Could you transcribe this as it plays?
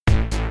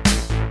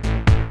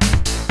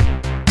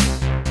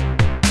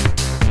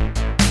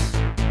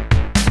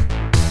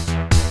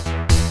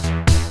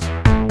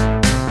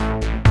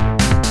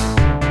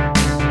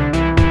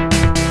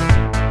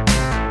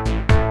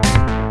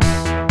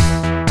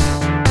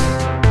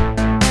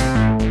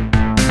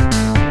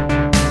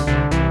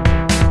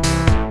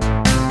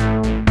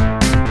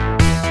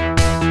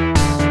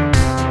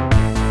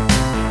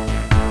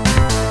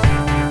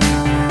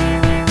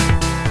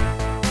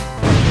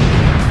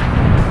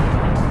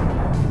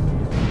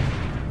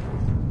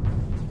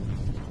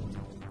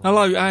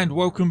Hello and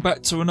welcome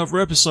back to another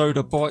episode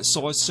of Bite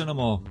Size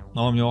Cinema.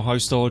 I'm your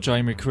host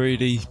RJ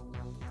McCready,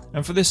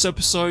 and for this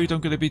episode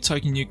I'm going to be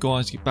taking you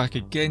guys back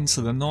again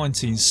to the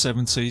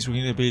 1970s. We're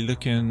going to be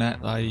looking at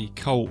a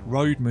cult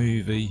road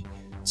movie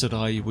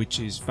today,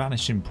 which is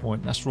Vanishing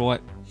Point. That's right,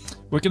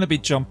 we're going to be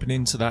jumping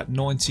into that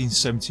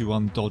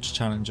 1971 Dodge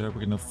Challenger.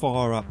 We're going to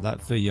fire up that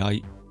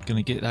V8, going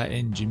to get that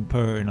engine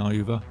purring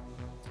over,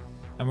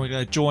 and we're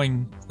going to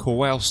join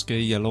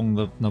Kowalski along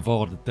the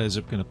Nevada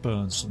desert, going to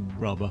burn some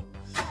rubber.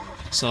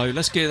 So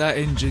let's get that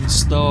engine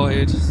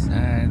started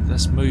and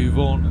let's move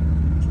on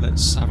and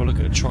let's have a look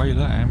at a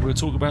trailer and we'll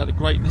talk about the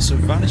greatness of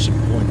Vanishing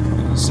Point.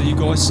 I'll see you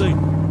guys soon.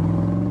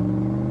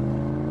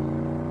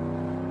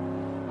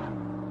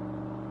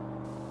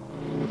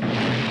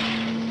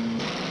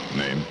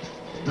 Name,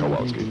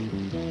 Kowalski.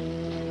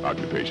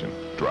 Occupation,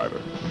 driver.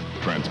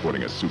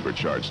 Transporting a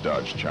supercharged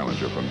Dodge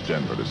Challenger from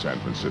Denver to San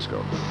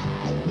Francisco.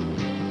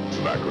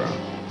 Background,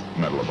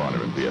 Medal of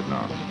Honor in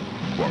Vietnam.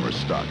 Former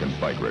stock and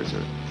bike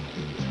racer.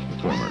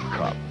 Former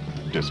cop,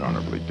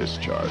 dishonorably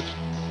discharged.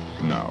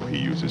 Now he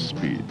uses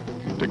speed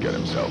to get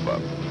himself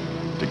up,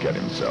 to get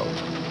himself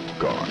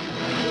gone.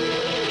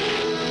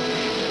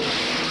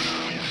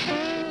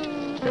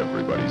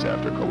 Everybody's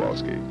after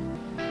Kowalski,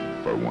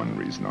 for one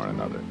reason or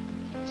another.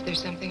 Is there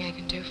something I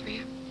can do for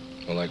you?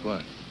 Well, like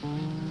what?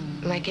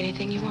 Like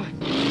anything you want.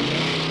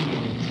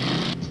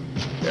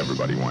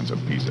 Everybody wants a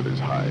piece of his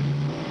hide.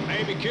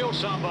 Maybe killed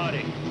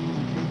somebody.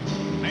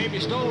 Maybe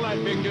stole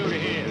that big dude of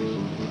his.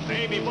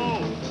 Maybe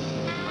both.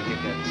 I'll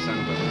get that son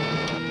of a...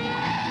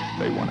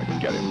 They want to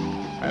get him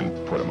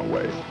and put him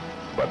away,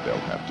 but they'll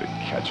have to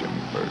catch him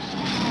first.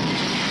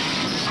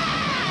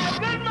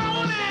 Good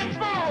morning,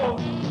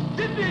 folks.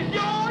 This is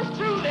yours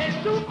truly,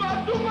 Super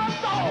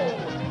Soul,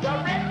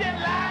 directed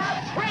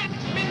live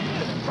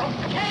transmission from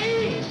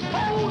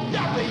KOW,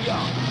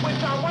 with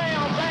the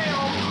wham bam,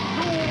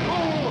 boom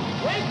boom,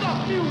 wake up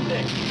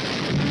music.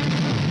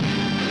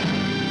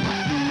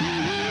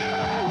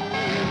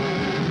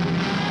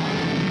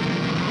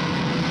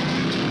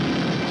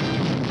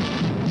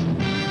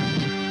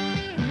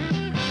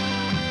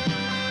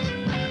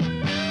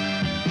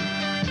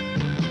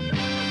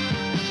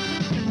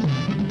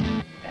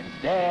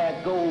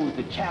 There goes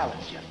the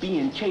Challenger,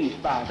 being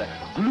chased by the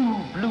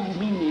blue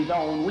meanies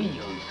on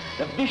wheels.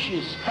 The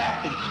vicious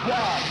traffic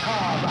squad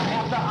cars are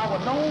after our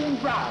known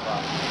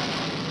driver,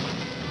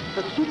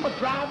 the super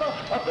driver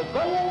of the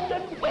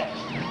Golden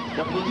West.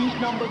 The police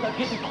numbers are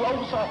getting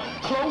closer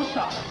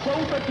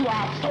to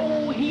our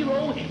soul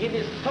hero in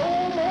his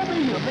soul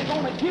mobile. They're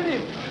gonna get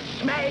him,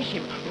 smash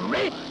him,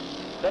 rip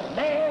the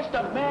last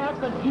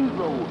American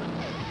hero.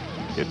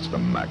 It's the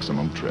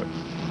maximum trip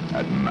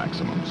at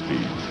maximum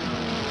speed.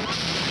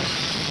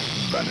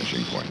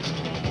 Vanishing Point.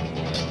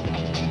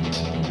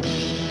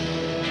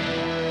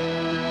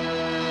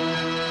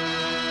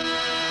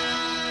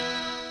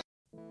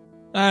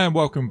 And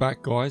welcome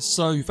back, guys.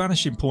 So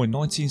Vanishing Point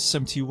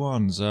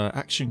 1971's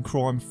action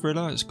crime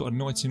thriller. It's got a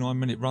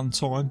 99-minute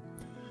runtime.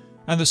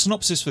 And the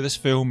synopsis for this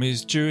film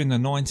is: during the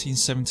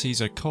 1970s,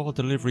 a car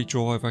delivery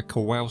driver,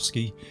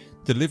 Kowalski,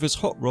 delivers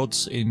hot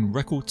rods in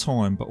record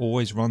time but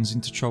always runs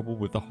into trouble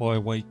with the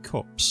highway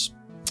cops.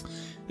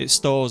 It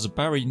stars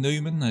Barry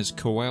Newman as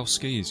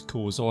Kowalski, is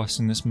cool as ice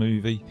in this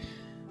movie.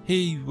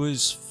 He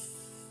was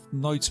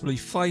notably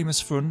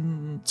famous for a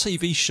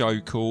TV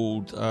show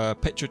called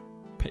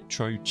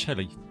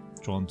Petrocelli.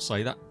 Try and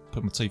say that,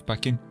 put my teeth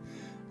back in,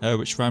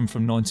 which ran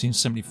from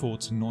 1974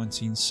 to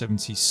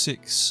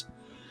 1976.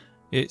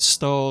 It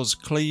stars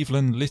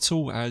Cleveland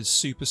Little as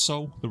Super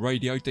Soul, the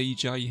radio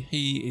DJ.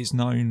 He is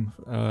known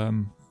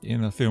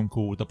in a film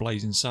called The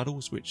Blazing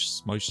Saddles,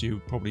 which most of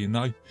you probably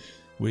know,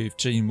 with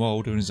Gene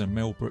Wilder and is a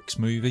Mel Brooks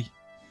movie.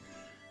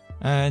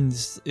 And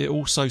it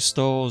also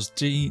stars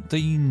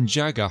Dean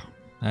Jagger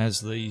as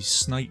the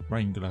Snake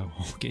Wrangler.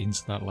 I'll get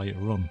into that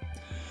later on.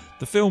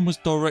 The film was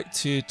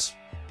directed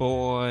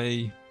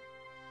by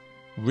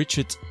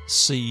Richard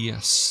C.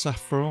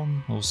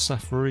 Safarian,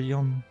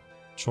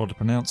 try to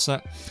pronounce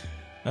that.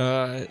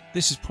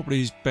 This is probably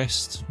his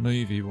best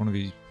movie, one of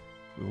the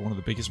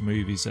biggest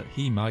movies that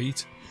he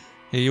made.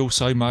 He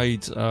also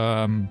made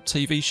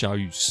TV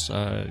shows. He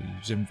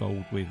was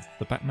involved with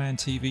the Batman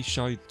TV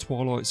show, The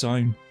Twilight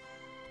Zone,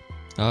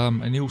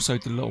 and he also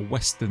did a lot of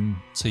Western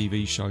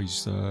TV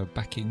shows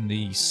back in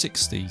the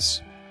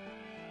 60s.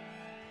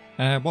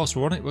 Whilst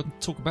we're on it, we'll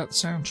talk about the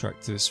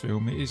soundtrack to this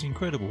film. It is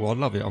incredible. I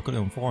love it. I've got it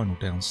on vinyl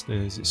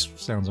downstairs. It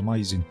sounds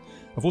amazing.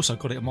 I've also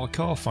got it in my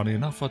car, funny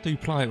enough. I do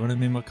play it when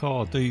I'm in my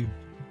car.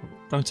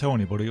 Don't tell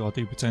anybody. I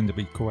do pretend to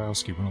be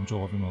Kowalski when I'm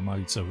driving my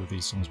motor with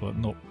these songs, but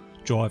not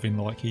driving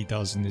like he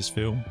does in this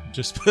film,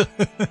 just to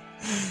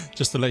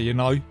let you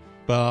know.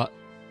 But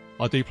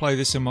I do play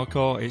this in my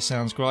car. It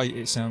sounds great.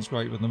 It sounds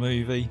great with the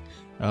movie.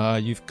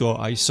 You've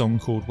got a song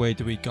called Where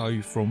Do We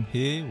Go From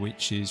Here,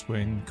 which is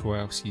when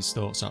Kowalski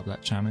starts up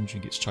that challenge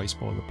and gets chased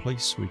by the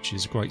police, which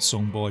is a great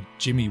song by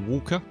Jimmy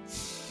Walker.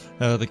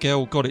 The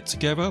Girl Got It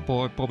Together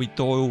by Bobby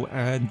Doyle,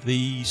 and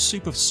the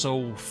Super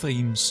Soul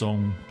theme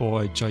song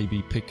by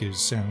JB Pickers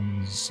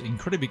sounds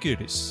incredibly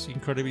good. It's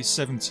incredibly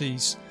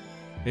 70s.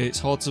 It's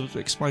hard to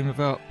explain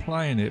without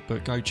playing it,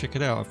 but go check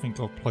it out. I think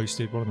I've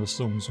posted one of the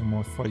songs on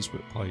my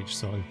Facebook page,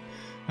 so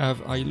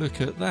have a look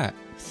at that.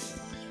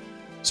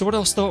 So what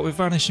I'll start with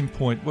Vanishing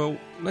Point. Well,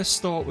 let's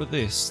start with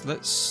this.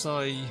 Let's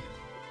say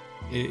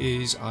it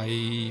is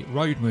a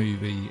road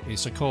movie.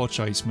 It's a car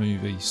chase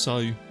movie.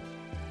 So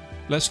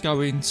let's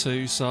go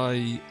into,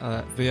 say,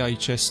 a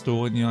VHS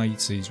store in the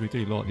 80s. We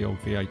do like the old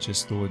VHS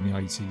store in the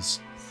 80s.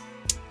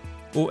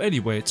 Or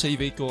anywhere,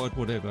 TV Guide,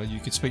 whatever. You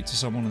could speak to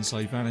someone and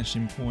say,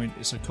 Vanishing Point,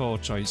 it's a car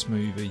chase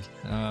movie.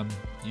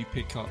 You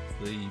pick up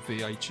the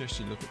VHS,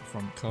 you look at the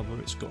front cover,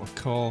 it's got a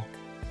car,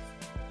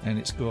 and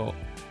it's got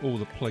all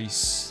the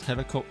police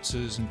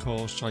helicopters and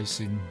cars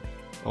chasing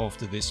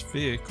after this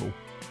vehicle.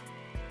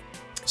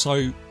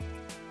 So,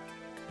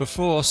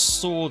 before I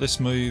saw this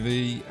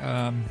movie,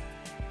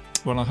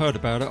 when I heard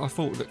about it, I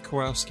thought that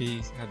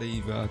Kowalski had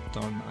either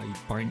done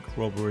a bank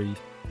robbery.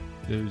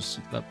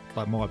 That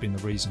might have been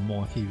the reason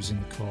why he was in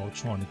the car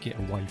trying to get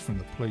away from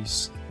the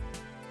police,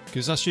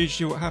 because that's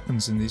usually what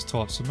happens in these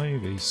types of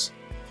movies.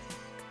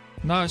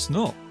 No, it's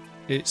not.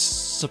 It's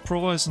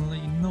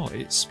surprisingly not.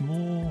 It's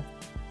more,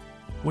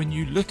 when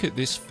you look at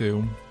this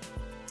film,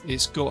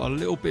 it's got a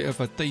little bit of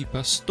a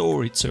deeper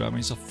story to it. I mean,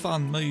 it's a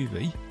fun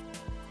movie,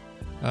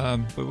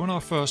 but when I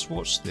first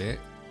watched it,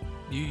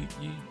 you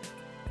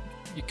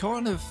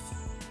kind of,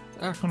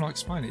 how can I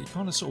explain it? You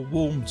kind of sort of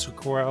warm to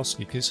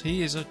Kowalski, because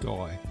he is a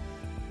guy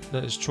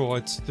that has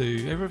tried to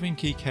do everything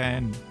he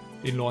can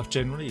in life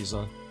generally. He's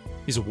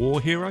a war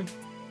hero.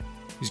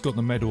 He's got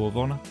the Medal of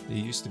Honor.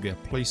 He used to be a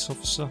police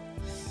officer.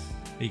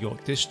 He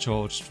got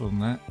discharged from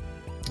that.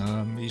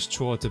 He's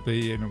tried to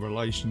be in a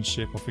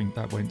relationship. I think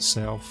that went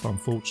south,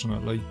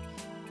 unfortunately.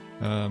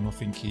 I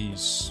think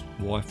his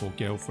wife or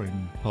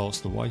girlfriend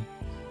passed away.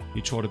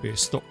 He tried to be a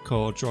stock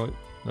car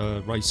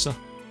racer,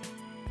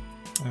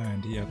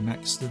 and he had an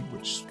accident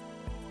which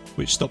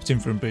stopped him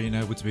from being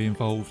able to be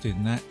involved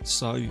in that.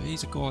 So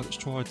he's a guy that's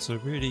tried to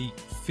really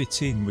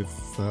fit in with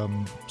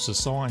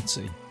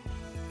society.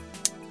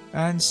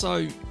 And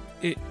so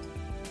the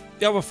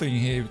other thing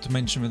here to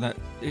mention with that,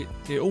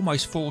 it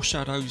almost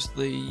foreshadows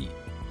the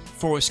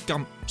Forrest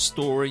Gump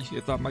story,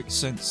 if that makes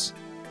sense.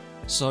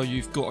 So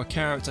you've got a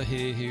character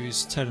here who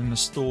is telling a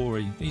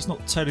story. He's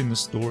not telling the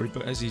story,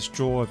 but as he's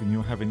driving,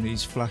 you're having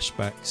these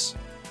flashbacks.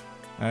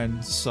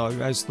 And so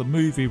as the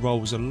movie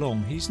rolls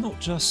along, he's not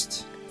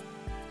just...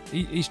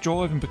 He's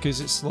driving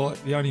because it's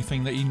like the only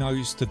thing that he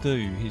knows to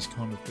do. He's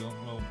kind of gone,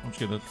 well, I'm just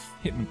going to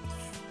hit my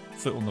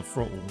foot on the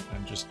throttle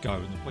and just go,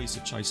 and the police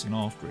are chasing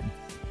after him.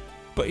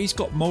 But he's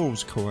got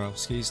morals,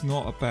 Kowalski. He's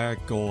not a bad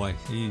guy.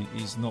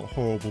 He's not a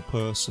horrible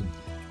person.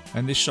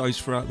 And this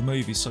shows throughout the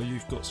movie. So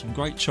you've got some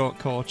great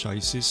car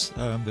chases.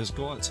 There's a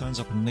guy that turns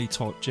up in an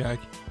E-Type Jag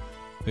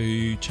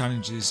who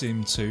challenges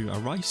him to a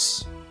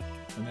race.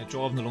 And they're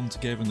driving along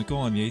together, and the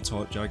guy in the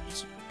E-Type Jag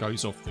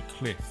goes off the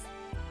cliff.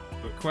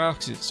 But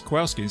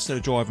Kowalski, instead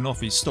of driving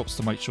off, he stops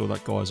to make sure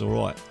that guy's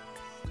alright.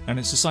 And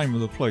it's the same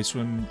with the police.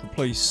 When the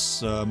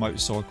police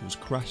motorcycles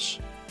crash,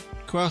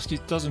 Kowalski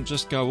doesn't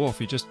just go off,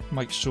 he just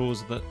makes sure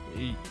that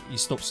he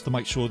stops to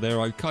make sure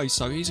they're okay.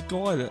 So he's a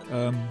guy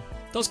that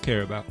does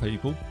care about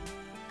people.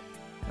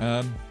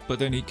 But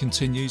then he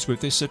continues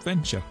with this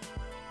adventure.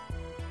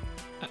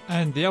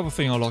 And the other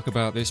thing I like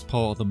about this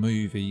part of the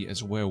movie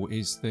as well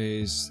is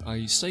there's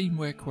a scene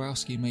where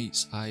Kowalski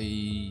meets a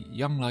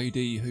young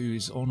lady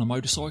who's on a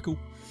motorcycle,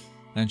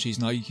 and she's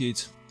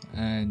naked,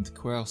 and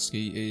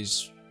Kowalski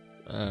is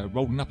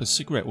rolling up a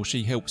cigarette, or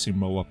she helps him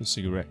roll up a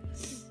cigarette,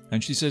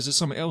 and she says, there's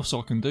something else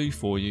I can do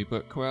for you,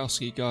 but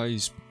Kowalski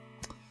goes,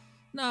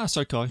 nah, it's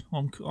okay,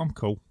 I'm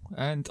cool.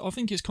 And I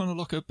think it's kind of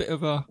like a bit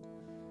of a,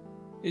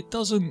 it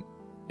does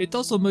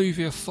the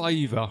movie a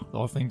favour,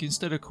 I think.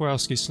 Instead of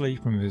Kowalski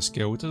sleeping with this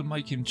girl, it doesn't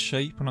make him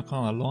cheap, and I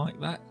kind of like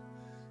that.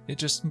 It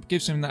just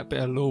gives him that bit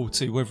of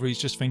loyalty, whether he's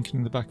just thinking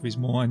in the back of his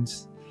mind,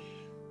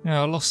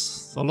 yeah, I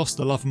lost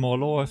the love of my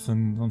life,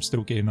 and I'm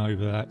still getting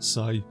over that.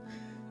 So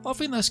I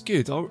think that's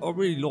good. I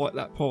really like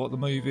that part of the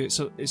movie.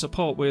 It's a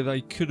part where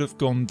they could have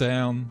gone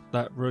down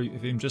that route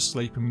of him just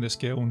sleeping with this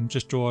girl and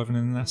just driving,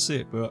 and that's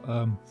it. But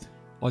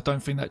I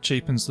don't think that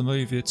cheapens the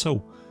movie at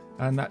all.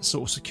 And that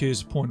sort of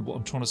secures the point of what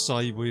I'm trying to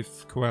say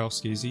with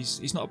Kowalski is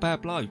he's not a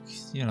bad bloke.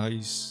 You know,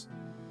 he's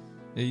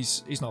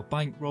not a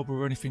bank robber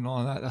or anything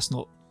like that.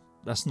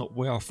 That's not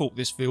where I thought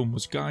this film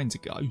was going to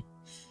go.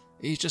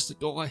 He's just a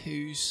guy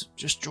who's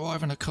just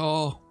driving a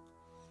car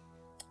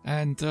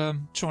and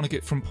trying to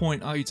get from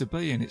point A to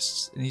B, and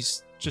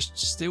he's just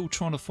still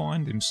trying to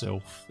find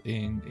himself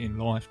in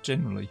life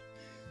generally.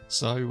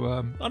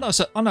 So I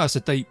know it's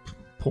a deep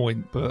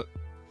point, but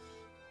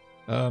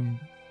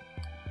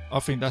I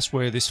think that's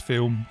where this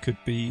film could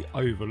be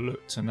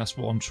overlooked, and that's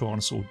what I'm trying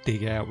to sort of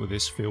dig out with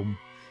this film.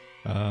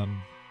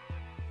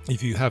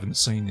 If you haven't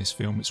seen this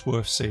film, it's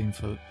worth seeing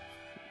for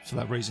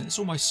that reason. It's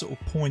almost sort of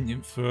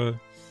poignant for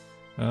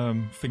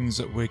things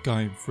that we're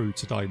going through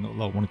today. Not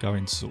that I want to go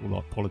into sort of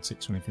like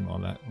politics or anything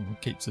like that. We'll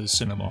keep to the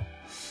cinema.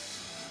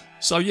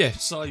 So yeah,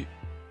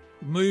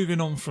 moving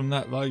on from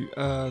that though,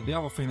 the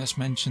other thing that's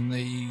mentioned,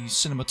 the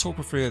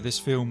cinematography of this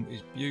film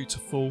is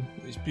beautiful.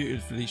 It's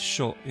beautifully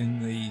shot in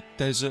the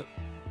desert.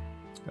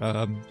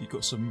 You've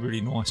got some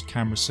really nice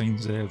camera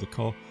scenes there of the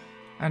car,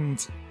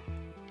 and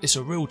it's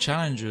a real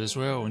challenger as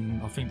well.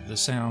 And I think the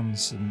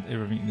sounds and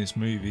everything in this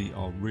movie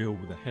are real,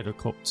 with the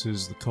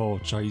helicopters, the car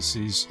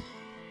chases.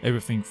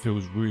 Everything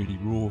feels really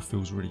raw,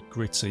 feels really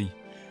gritty,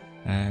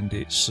 and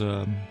it's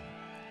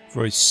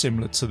very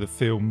similar to the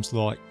films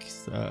like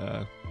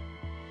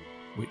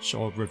which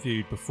I've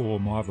reviewed before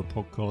on my other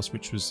podcast,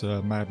 which was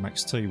Mad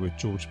Max 2 with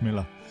George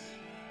Miller.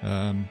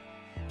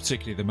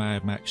 Particularly the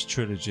Mad Max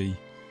trilogy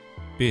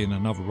being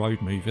another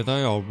road movie.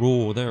 They are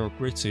raw, they are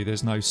gritty,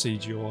 there's no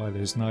CGI,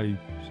 there's no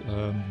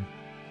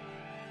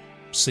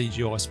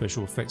CGI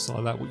special effects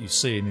like that. What you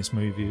see in this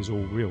movie is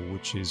all real,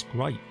 which is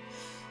great.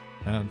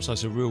 So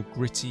it's a real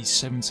gritty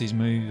 70s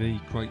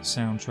movie, great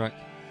soundtrack.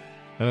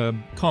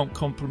 Can't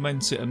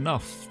compliment it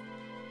enough.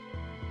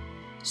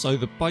 So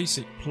the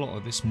basic plot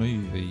of this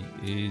movie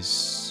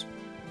is,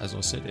 as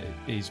I said, it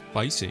is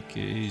basic.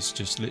 It is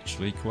just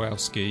literally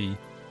Kowalski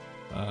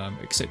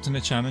accepting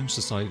a challenge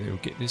to say they'll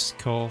get this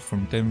car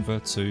from Denver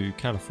to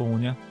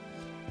California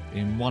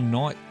in one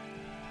night,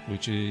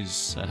 which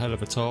is a hell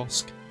of a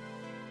task.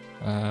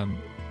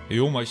 He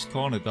almost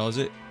kind of does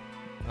it.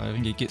 I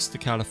think he gets to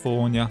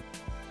California,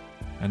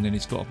 and then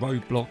he's got a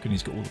roadblock, and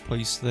he's got all the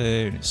police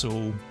there, and it's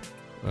all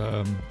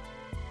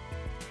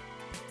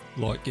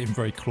like getting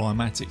very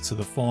climatic to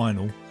the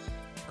final.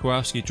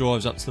 Kowalski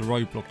drives up to the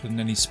roadblock, and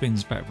then he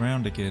spins back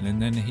round again,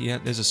 and then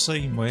there's a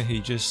scene where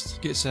he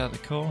just gets out of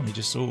the car and he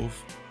just sort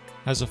of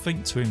has a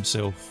think to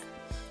himself,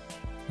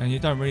 and you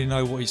don't really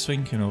know what he's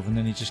thinking of, and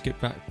then he just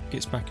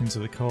gets back into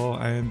the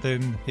car, and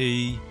then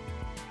he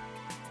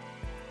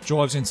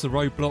drives into the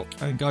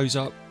roadblock and goes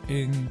up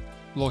in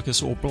like a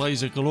sort of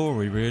blaze of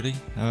glory, really.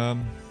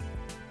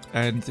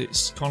 And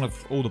it's kind of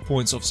all the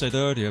points I've said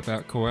earlier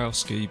about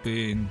Kowalski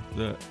being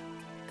that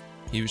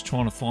he was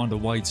trying to find a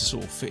way to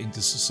sort of fit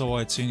into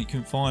society, and he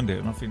couldn't find it.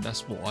 And I think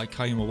that's what I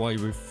came away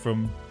with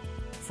from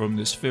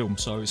this film.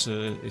 So it's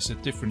a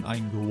different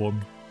angle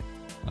on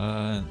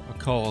a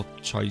car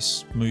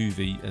chase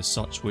movie as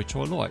such, which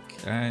I like.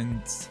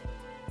 And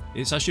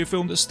it's actually a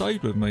film that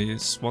stayed with me.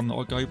 It's one that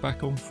I go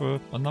back on for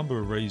a number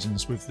of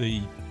reasons, with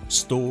the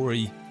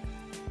story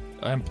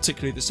and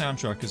particularly the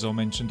soundtrack. As I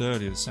mentioned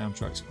earlier, the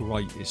soundtrack's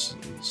great. It's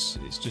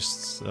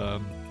just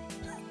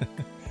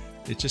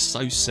it's just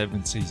so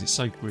 70s. It's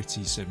so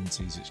gritty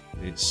 70s.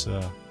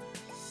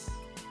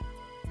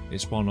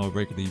 It's one I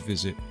regularly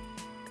visit.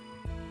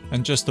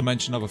 And just to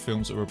mention other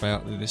films that were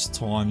about at this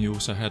time, you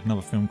also had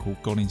another film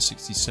called Gone in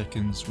 60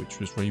 Seconds, which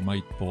was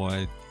remade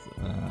by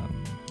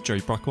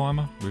Jerry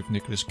Bruckheimer with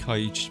Nicolas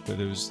Cage, but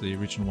there was the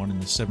original one in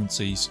the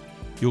 70s.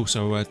 You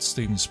also had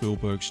Steven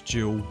Spielberg's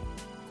Jill,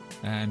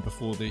 and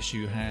before this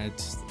you had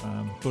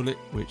Bullet,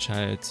 which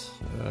had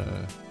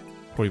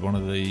probably one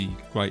of the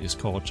greatest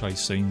car chase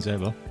scenes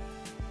ever.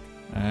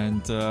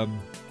 And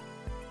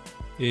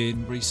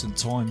in recent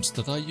times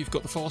today, you've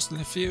got The Fast and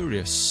the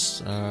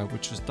Furious,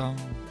 which was done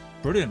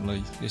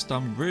brilliantly. It's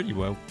done really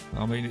well.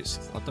 I mean,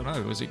 I don't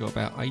know, has it got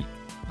about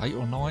eight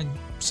or nine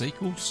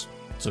sequels?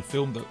 It's a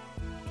film that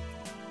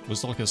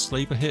was like a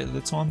sleeper hit at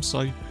the time.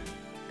 So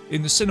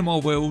in the cinema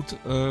world,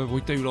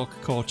 we do like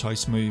a car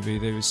chase movie.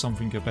 There is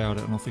something about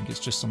it, and I think it's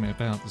just something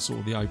about the sort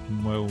of the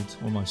open world,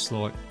 almost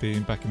like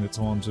being back in the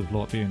times of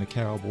like being a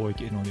cowboy,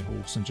 getting on your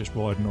horse and just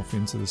riding off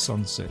into the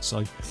sunset.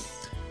 So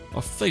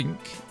I think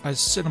as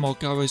cinema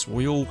goers,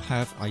 we all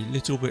have a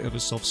little bit of a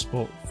soft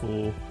spot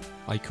for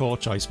a car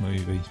chase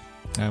movie,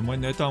 and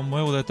when they're done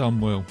well, they're done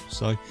well.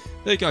 So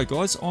there you go,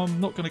 guys. I'm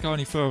not going to go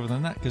any further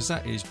than that, because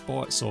that is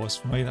bite size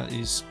for me. That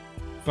is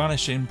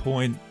Vanishing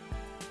Point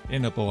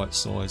in a bite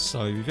size.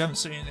 So if you haven't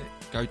seen it,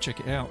 go check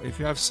it out. If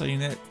you have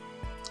seen it,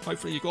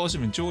 hopefully you guys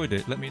have enjoyed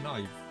it. Let me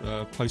know.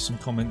 Post some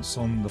comments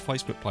on the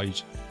Facebook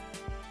page.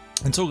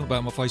 And talking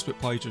about my Facebook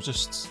page, I've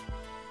just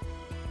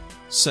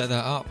set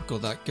that up,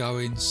 got that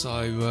going,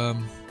 so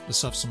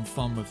let's have some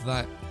fun with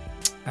that.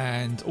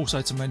 And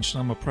also to mention,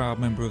 I'm a proud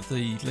member of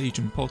the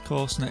Legion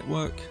Podcast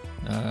Network.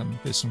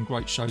 There's some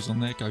great shows on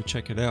there, go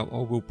check it out. I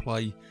will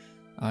play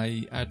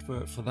a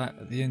advert for that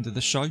at the end of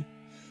the show.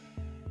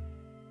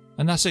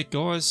 And that's it,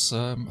 guys.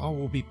 I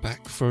will be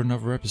back for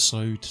another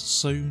episode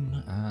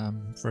soon,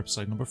 for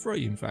episode number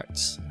 3 in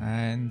fact,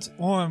 and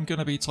I'm going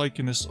to be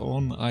taking us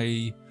on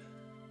a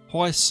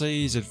high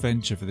seas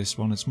adventure for this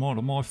one. It's one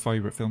of my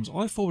favourite films.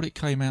 I thought it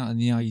came out in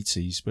the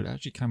 80s, but it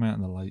actually came out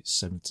in the late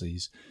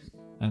 70s,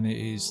 and it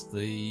is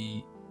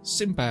the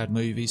Sinbad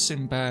movie,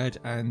 Sinbad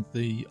and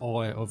the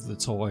Eye of the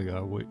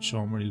Tiger, which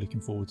I'm really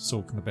looking forward to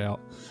talking about,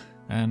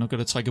 and I'm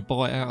going to take a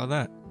bite out of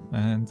that,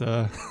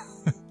 and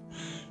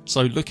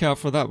so look out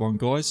for that one,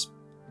 guys.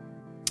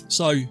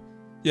 So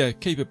yeah,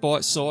 keep it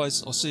bite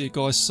size. I'll see you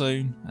guys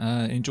soon.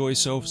 Enjoy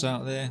yourselves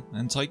out there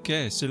and take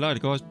care. See you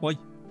later, guys. Bye.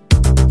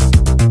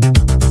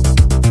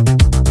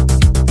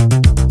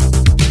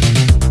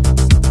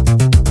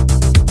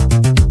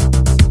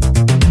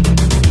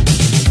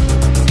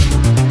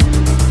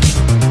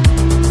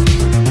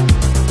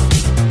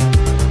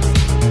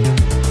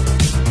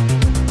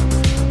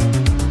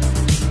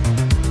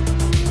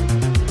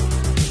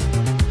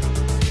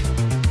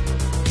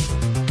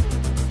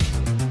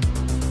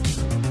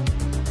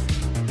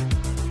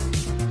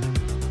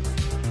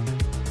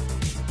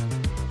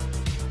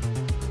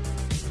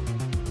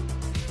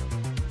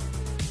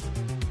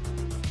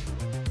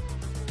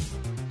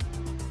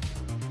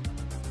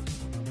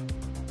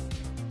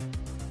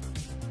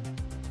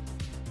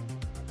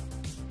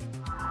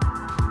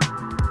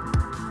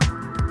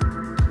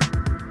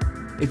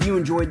 If you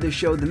enjoyed this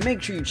show, then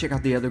make sure you check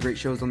out the other great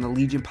shows on the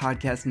Legion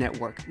Podcast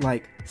Network,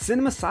 like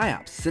Cinema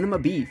Psyops, Cinema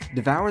Beef,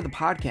 Devour the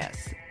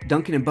Podcast,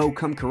 Duncan and Bo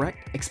Come Correct,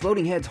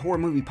 Exploding Heads Horror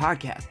Movie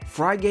Podcast,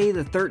 Friday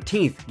the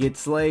 13th, Get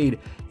Slayed,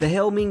 The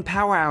Hellming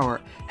Power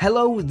Hour,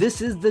 Hello,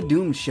 This is the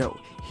Doom Show,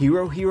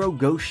 Hero Hero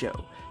Go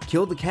Show,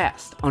 Kill the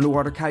Cast,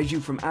 Underwater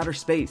Kaiju from Outer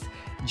Space,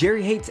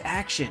 Jerry Hates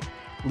Action,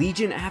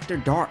 Legion After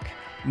Dark,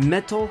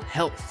 Mental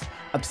Health,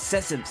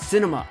 Obsessive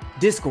Cinema,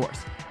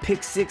 Discourse,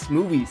 Pick 6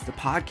 Movies, the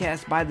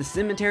podcast by The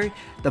Cemetery,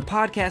 the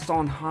podcast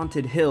on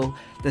Haunted Hill,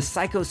 the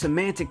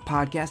Psychosemantic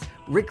Podcast,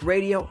 Rick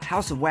Radio,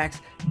 House of Wax,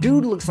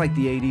 Dude Looks Like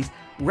the 80s,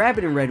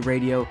 Rabbit and Red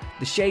Radio,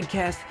 the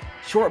Shadecast,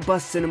 Short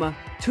Bus Cinema,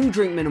 2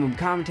 Drink Minimum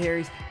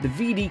Commentaries, the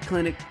VD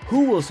Clinic,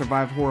 Who Will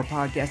Survive Horror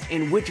Podcast,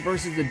 and Witch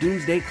vs. the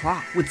Doomsday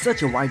Clock. With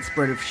such a wide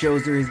spread of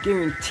shows, there is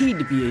guaranteed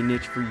to be a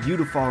niche for you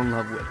to fall in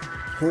love with.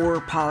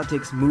 Horror,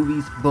 politics,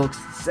 movies, books,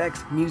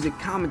 sex, music,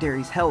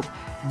 commentaries, health,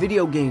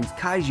 video games,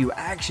 kaiju,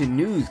 action,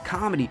 news,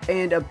 comedy,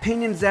 and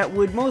opinions that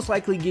would most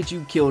likely get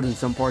you killed in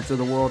some parts of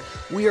the world.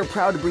 We are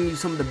proud to bring you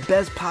some of the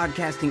best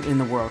podcasting in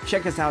the world.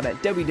 Check us out at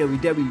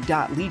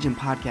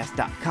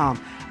www.legionpodcast.com,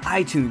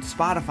 iTunes,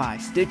 Spotify,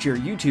 Stitcher,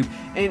 YouTube,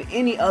 and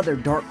any other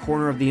dark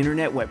corner of the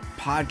internet where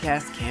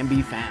podcasts can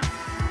be found.